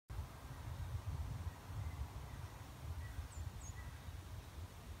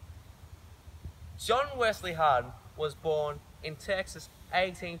John Wesley Hardin was born in Texas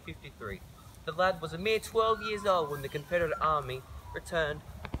 1853. The lad was a mere 12 years old when the Confederate Army returned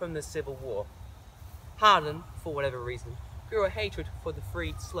from the Civil War. Hardin, for whatever reason, grew a hatred for the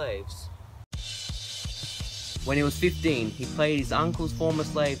freed slaves. When he was 15, he played his uncle's former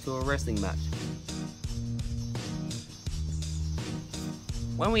slave to a wrestling match.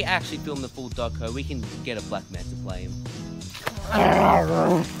 When we actually film the full doco, we can get a black man to play him.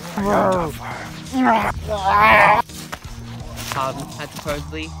 Hardin had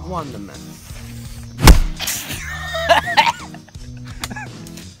supposedly won the match.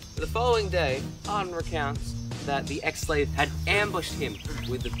 The following day, Hardin recounts that the ex-slave had ambushed him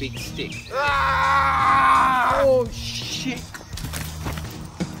with a big stick. Oh shit!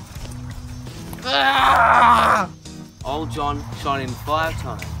 Old John shot him 5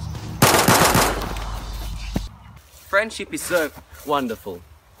 times. Friendship is so wonderful.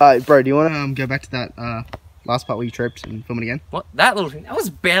 Bro, do you want to go back to that last part where you tripped and film it again? What? That little thing? That was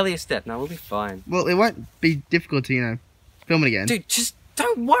barely a step. No, we'll be fine. Well, it won't be difficult to, you know, film it again. Dude, just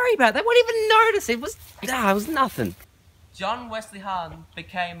don't worry about it. They won't even notice. It was nothing. John Wesley Hardin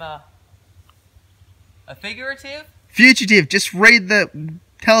became a figurative? Fugitive, just read the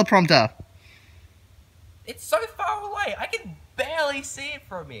teleprompter. It's so far away. I can barely see it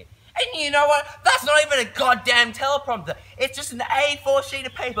from here. And you know what? That's not even a goddamn teleprompter. It's just an A4 sheet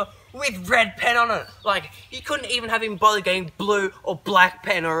of paper with red pen on it. Like, you couldn't even have him bother getting blue or black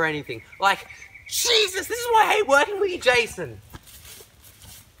pen or anything. Like, Jesus, this is why I hate working with you, Jason.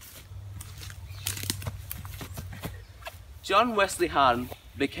 John Wesley Hardin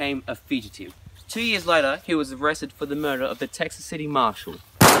became a fugitive. 2 years later, he was arrested for the murder of the Texas City Marshal.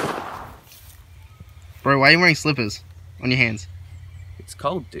 Bro, why are you wearing slippers on your hands? It's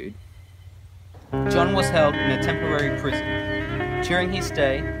cold, dude. John was held in a temporary prison. During his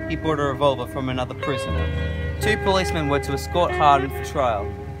stay, he bought a revolver from another prisoner. 2 policemen were to escort Hardin for trial.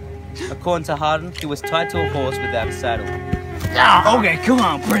 According to Hardin, he was tied to a horse without a saddle. Okay, come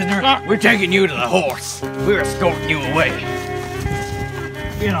on, prisoner. We're taking you to the horse. We're escorting you away.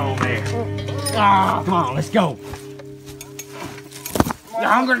 Get on there. Come on, let's go. You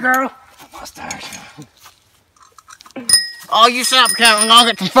hungry, girl? Mustache. Oh, you shut up, Camp, and I'll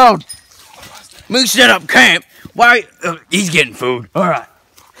get some food. Me shut up, Camp. Why? He's getting food. All right.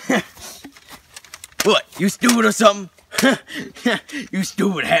 What? You stupid or something? You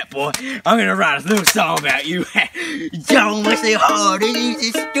stupid hat boy. I'm gonna write a little song about you. John Wesley Hardin,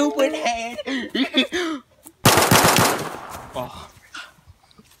 he's a stupid hat. Oh.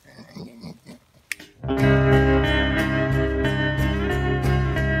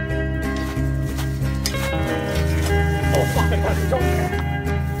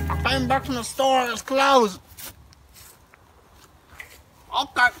 I came back from the store, it's closed.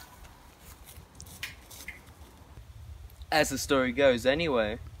 Okay. As the story goes,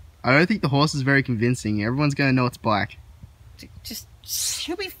 anyway. I don't think the horse is very convincing. Everyone's gonna know it's black.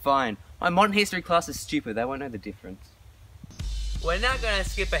 You'll be fine. My modern history class is stupid. They won't know the difference. We're now gonna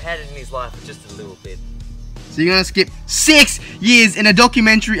skip ahead in his life for just a little bit. So you're gonna skip 6 years in a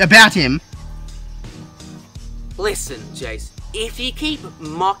documentary about him? Listen, Jace. If you keep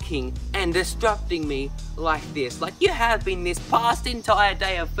mocking and disrupting me like this, like you have been this past entire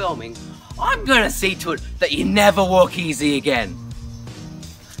day of filming, I'm gonna see to it that you never walk easy again.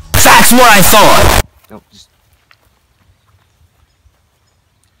 That's what I thought. No, just...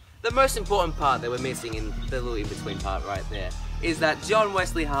 The most important part that we're missing in the little in-between part right there is that John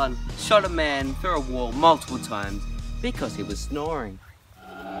Wesley Hardin shot a man through a wall multiple times because he was snoring.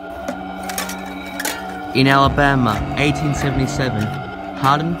 In Alabama, 1877,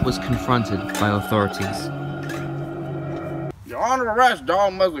 Hardin was confronted by authorities. You're under arrest,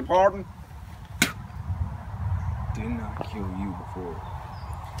 John Wesley Hardin. Didn't I kill you before?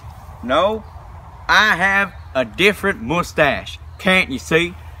 No, I have a different mustache. Can't you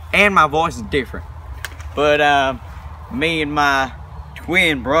see? And my voice is different. But me and my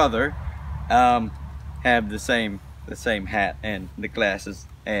twin brother have the same hat and the glasses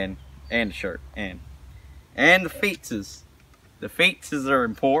and the shirt and the feetses. The feetses are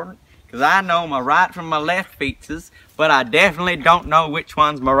important because I know my right from my left feetses, but I definitely don't know which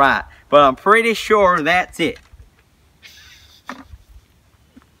one's my right. But I'm pretty sure that's it.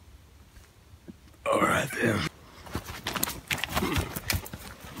 Alright then.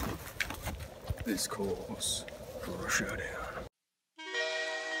 This calls for a showdown.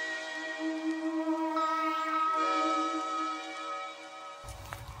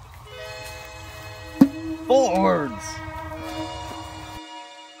 Forwards!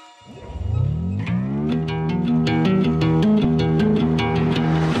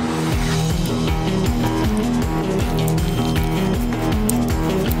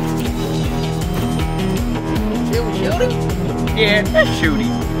 Just shoot him.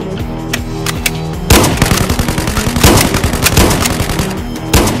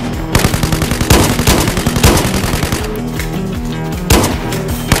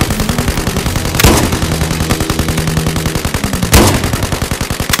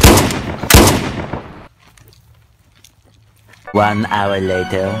 One hour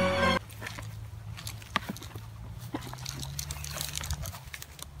later.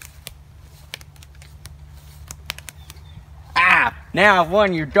 Now I've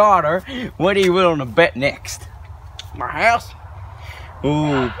won your daughter. What are you willing to bet next? My house?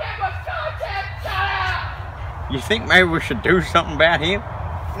 Ooh. You think maybe we should do something about him?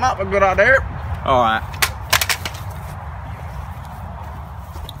 Not a good idea. Alright.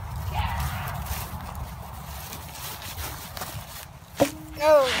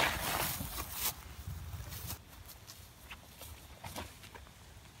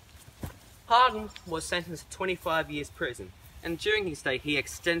 Hardin was sentenced to 25 years prison, and during his stay he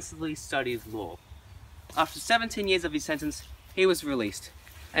extensively studied law. After 17 years of his sentence, he was released,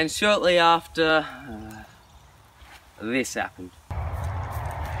 and shortly after, this happened.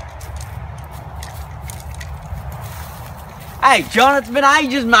 Hey John, it's been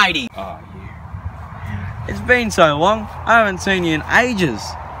ages, matey. Oh, yeah. It's been so long. I haven't seen you in ages.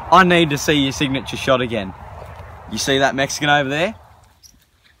 I need to see your signature shot again. You see that Mexican over there?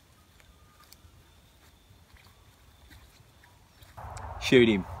 Shoot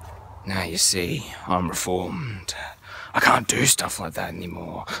him. Now you see, I'm reformed. I can't do stuff like that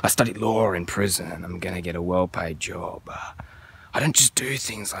anymore. I studied law in prison and I'm gonna get a well-paid job. I don't just do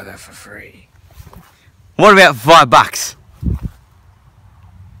things like that for free. What about $5?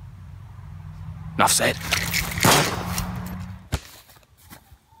 Enough said.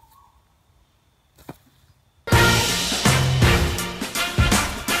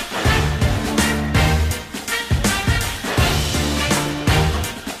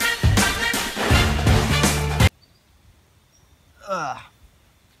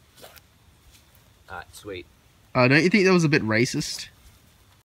 Alright, sweet. Don't you think that was a bit racist?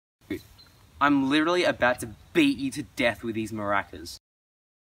 I'm literally about to beat you to death with these maracas.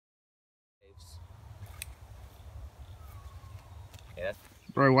 Yeah.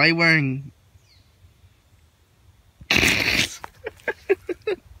 Bro, why are you wearing...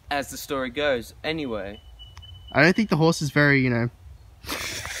 As the story goes, anyway. I don't think the horse is very, you know...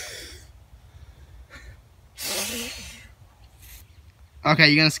 Okay,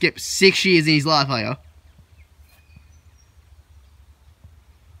 you're gonna skip 6 years in his life, are you?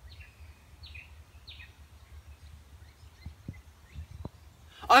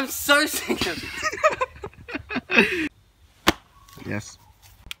 I'm so sick of it. Yes.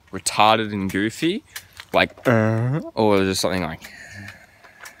 Retarded and goofy? Like, or just something like...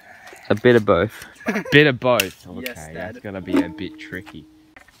 A bit of both. A bit of both. Okay, Yes, Dad. that's gonna be a bit tricky.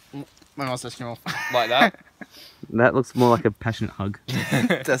 My eyes touching off. Like that? That looks more like a passionate hug.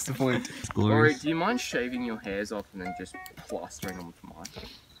 That's the point. It's Rory, glorious. do you mind shaving your hairs off and then just plastering them with mine?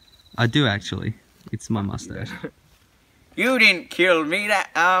 I do actually. It's my mustache. You didn't kill me.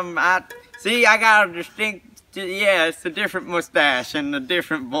 That see, I got a distinct. Yeah, it's a different mustache and a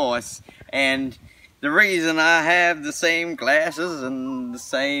different voice. And the reason I have the same glasses and the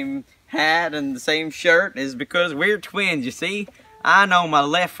same hat and the same shirt is because we're twins. You see, I know my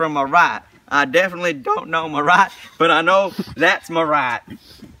left from my right. I definitely don't know my right, but I know that's my right.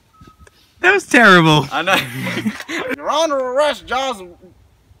 That was terrible. I know. You're under arrest, John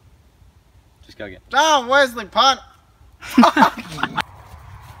Just go get. Wesley Punt.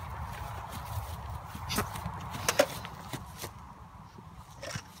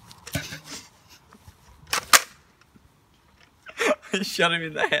 Shot him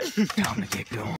in the head. Time to get going.